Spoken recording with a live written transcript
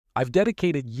I've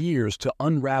dedicated years to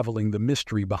unraveling the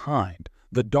mystery behind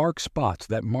the dark spots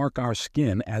that mark our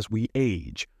skin as we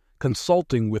age,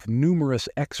 consulting with numerous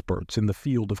experts in the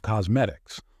field of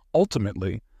cosmetics.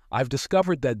 Ultimately, I've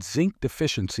discovered that zinc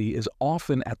deficiency is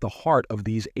often at the heart of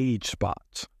these age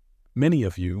spots. Many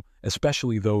of you,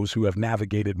 especially those who have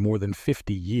navigated more than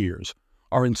 50 years,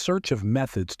 are in search of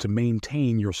methods to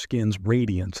maintain your skin's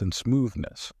radiance and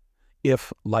smoothness.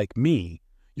 If, like me,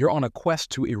 you're on a quest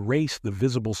to erase the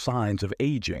visible signs of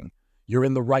aging, you're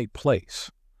in the right place.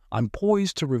 I'm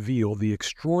poised to reveal the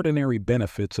extraordinary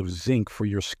benefits of zinc for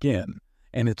your skin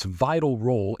and its vital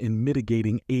role in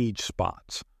mitigating age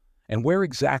spots. And where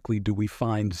exactly do we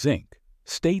find zinc?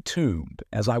 Stay tuned,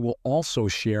 as I will also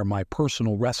share my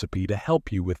personal recipe to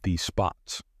help you with these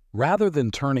spots. Rather than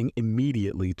turning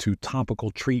immediately to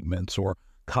topical treatments or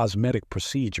cosmetic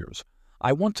procedures,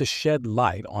 I want to shed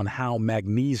light on how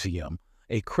magnesium,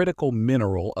 a critical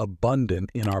mineral abundant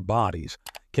in our bodies,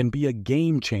 can be a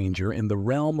game changer in the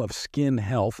realm of skin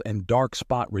health and dark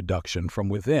spot reduction from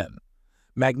within.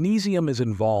 Magnesium is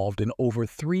involved in over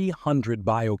 300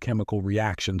 biochemical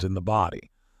reactions in the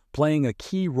body, playing a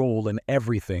key role in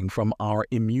everything from our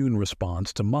immune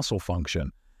response to muscle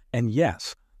function, and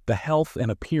yes, the health and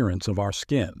appearance of our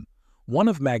skin. One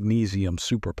of magnesium's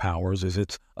superpowers is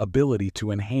its ability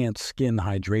to enhance skin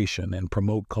hydration and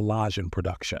promote collagen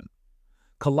production.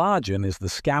 Collagen is the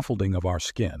scaffolding of our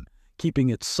skin, keeping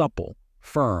it supple,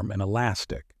 firm, and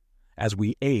elastic. As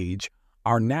we age,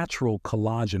 our natural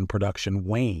collagen production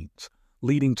wanes,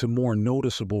 leading to more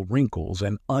noticeable wrinkles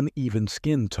and uneven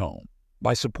skin tone.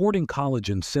 By supporting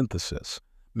collagen synthesis,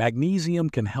 magnesium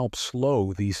can help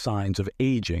slow these signs of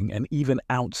aging and even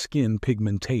out skin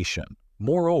pigmentation.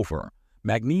 Moreover,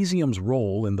 magnesium's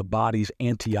role in the body's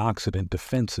antioxidant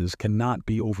defenses cannot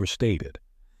be overstated.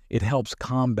 It helps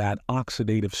combat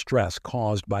oxidative stress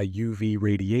caused by UV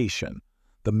radiation,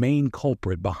 the main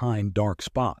culprit behind dark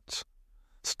spots.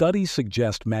 Studies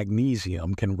suggest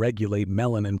magnesium can regulate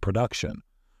melanin production,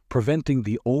 preventing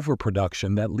the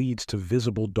overproduction that leads to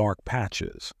visible dark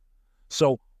patches.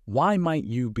 So, why might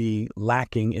you be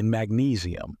lacking in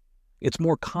magnesium? It's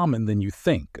more common than you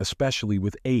think, especially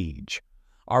with age.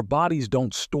 Our bodies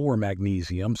don't store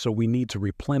magnesium, so we need to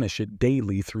replenish it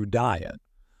daily through diet.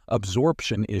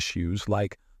 Absorption issues,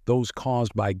 like those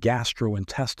caused by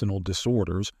gastrointestinal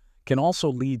disorders, can also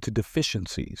lead to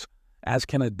deficiencies, as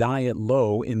can a diet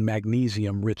low in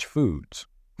magnesium-rich foods.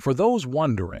 For those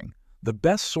wondering, the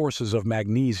best sources of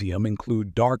magnesium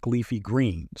include dark leafy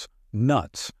greens,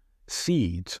 nuts,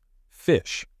 seeds,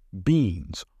 fish,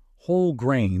 beans, whole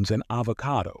grains, and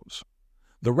avocados.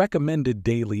 The recommended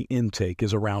daily intake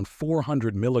is around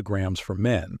 400 milligrams for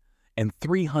men and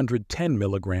 310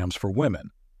 milligrams for women.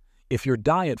 If your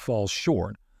diet falls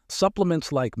short,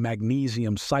 supplements like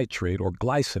magnesium citrate or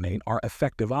glycinate are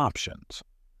effective options.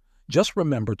 Just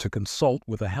remember to consult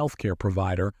with a healthcare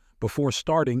provider before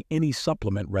starting any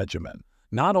supplement regimen.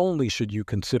 Not only should you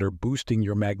consider boosting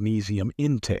your magnesium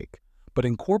intake, but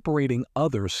incorporating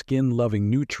other skin-loving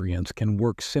nutrients can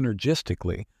work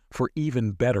synergistically for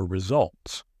even better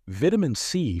results. Vitamin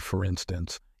C, for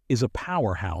instance, is a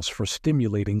powerhouse for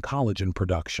stimulating collagen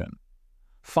production.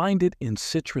 Find it in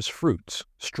citrus fruits,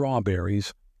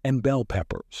 strawberries, and bell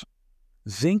peppers.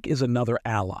 Zinc is another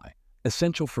ally,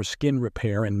 essential for skin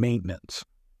repair and maintenance.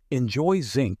 Enjoy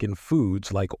zinc in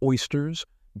foods like oysters,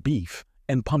 beef,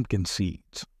 and pumpkin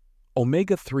seeds.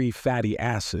 Omega-3 fatty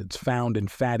acids found in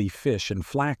fatty fish and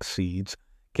flax seeds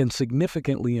can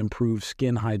significantly improve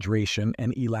skin hydration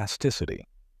and elasticity.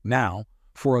 Now,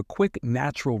 for a quick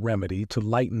natural remedy to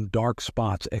lighten dark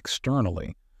spots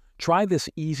externally, try this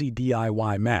easy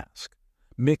DIY mask.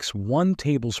 Mix 1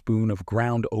 tablespoon of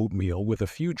ground oatmeal with a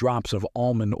few drops of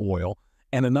almond oil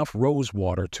and enough rose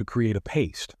water to create a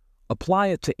paste. Apply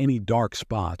it to any dark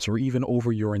spots or even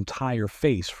over your entire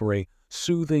face for a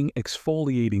soothing,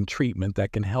 exfoliating treatment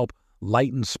that can help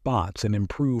lighten spots and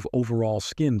improve overall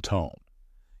skin tone.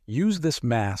 Use this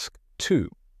mask 2-3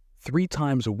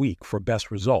 times a week for best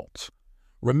results.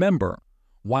 Remember,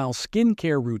 while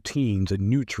skincare routines and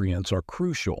nutrients are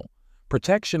crucial,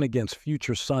 protection against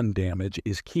future sun damage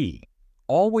is key.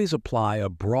 Always apply a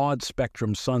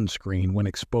broad-spectrum sunscreen when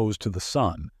exposed to the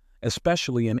sun,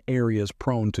 especially in areas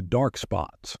prone to dark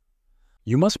spots.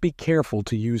 You must be careful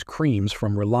to use creams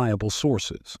from reliable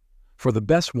sources. For the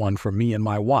best one for me and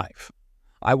my wife,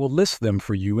 I will list them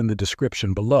for you in the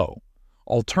description below.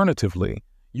 Alternatively,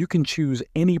 you can choose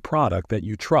any product that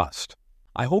you trust.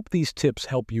 I hope these tips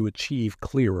help you achieve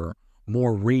clearer,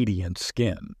 more radiant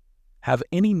skin. Have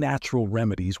any natural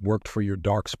remedies worked for your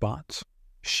dark spots?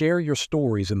 Share your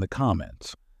stories in the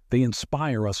comments. They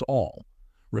inspire us all.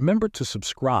 Remember to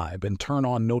subscribe and turn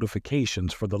on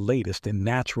notifications for the latest in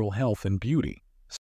natural health and beauty.